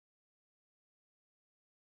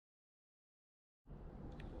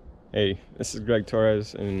Hey, this is Greg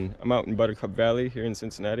Torres, and I'm out in Buttercup Valley here in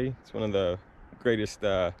Cincinnati. It's one of the greatest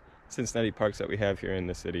Cincinnati parks that we have here in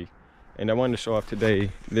the city. And I wanted to show off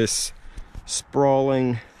today this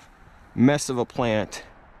sprawling mess of a plant.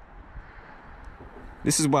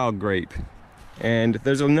 This is wild grape. And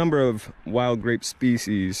there's a number of wild grape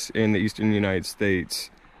species in the eastern United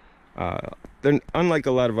States. They're unlike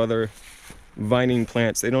a lot of other vining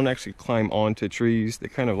plants. They don't actually climb onto trees. They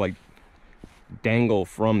kind of like dangle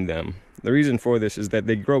from them. The reason for this is that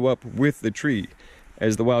they grow up with the tree.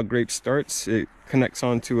 As the wild grape starts, it connects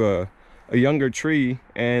onto a younger tree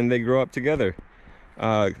and they grow up together.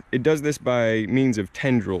 It does this by means of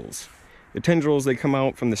tendrils. The tendrils, they come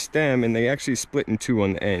out from the stem and they actually split in two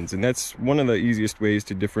on the ends, and that's one of the easiest ways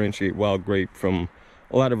to differentiate wild grape from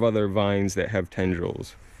a lot of other vines that have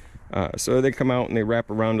tendrils. So they come out and they wrap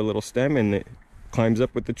around a little stem and it climbs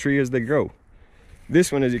up with the tree as they grow. This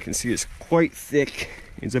one, as you can see, is quite thick.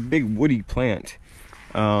 It's a big woody plant.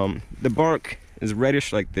 The bark is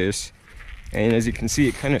reddish like this, and as you can see,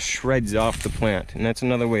 it kind of shreds off the plant, and that's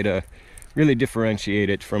another way to really differentiate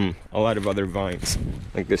it from a lot of other vines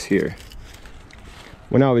like this here.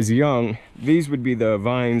 When I was young, these would be the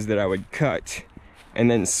vines that I would cut and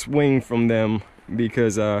then swing from them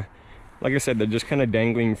because, like I said, they're just kind of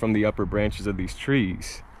dangling from the upper branches of these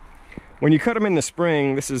trees. When you cut them in the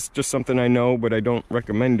spring, this is just something I know, but I don't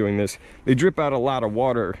recommend doing this. They drip out a lot of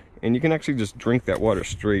water, and you can actually just drink that water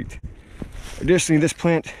straight. Additionally, this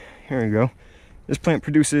plant, here we go, this plant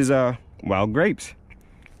produces wild grapes.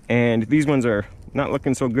 And these ones are not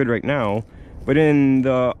looking so good right now, but in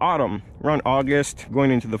the autumn, around August,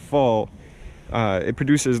 going into the fall, it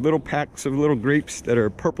produces little packs of little grapes that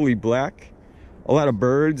are purpley black. A lot of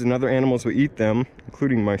birds and other animals will eat them,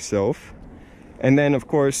 including myself. And then, of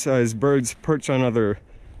course, as birds perch on other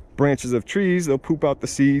branches of trees, they'll poop out the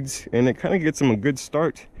seeds, and it kind of gets them a good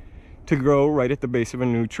start to grow right at the base of a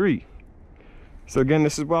new tree. So again,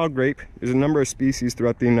 this is wild grape. There's a number of species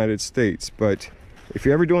throughout the United States, but if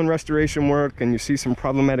you're ever doing restoration work and you see some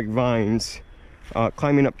problematic vines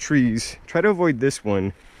climbing up trees, try to avoid this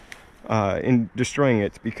one in destroying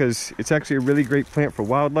it, because it's actually a really great plant for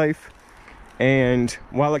wildlife. And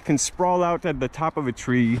while it can sprawl out at the top of a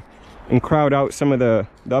tree and crowd out some of the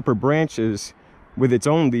upper branches with its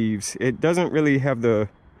own leaves, it doesn't really have the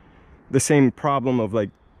same problem of like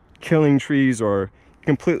killing trees or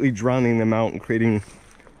completely drowning them out and creating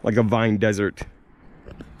like a vine desert.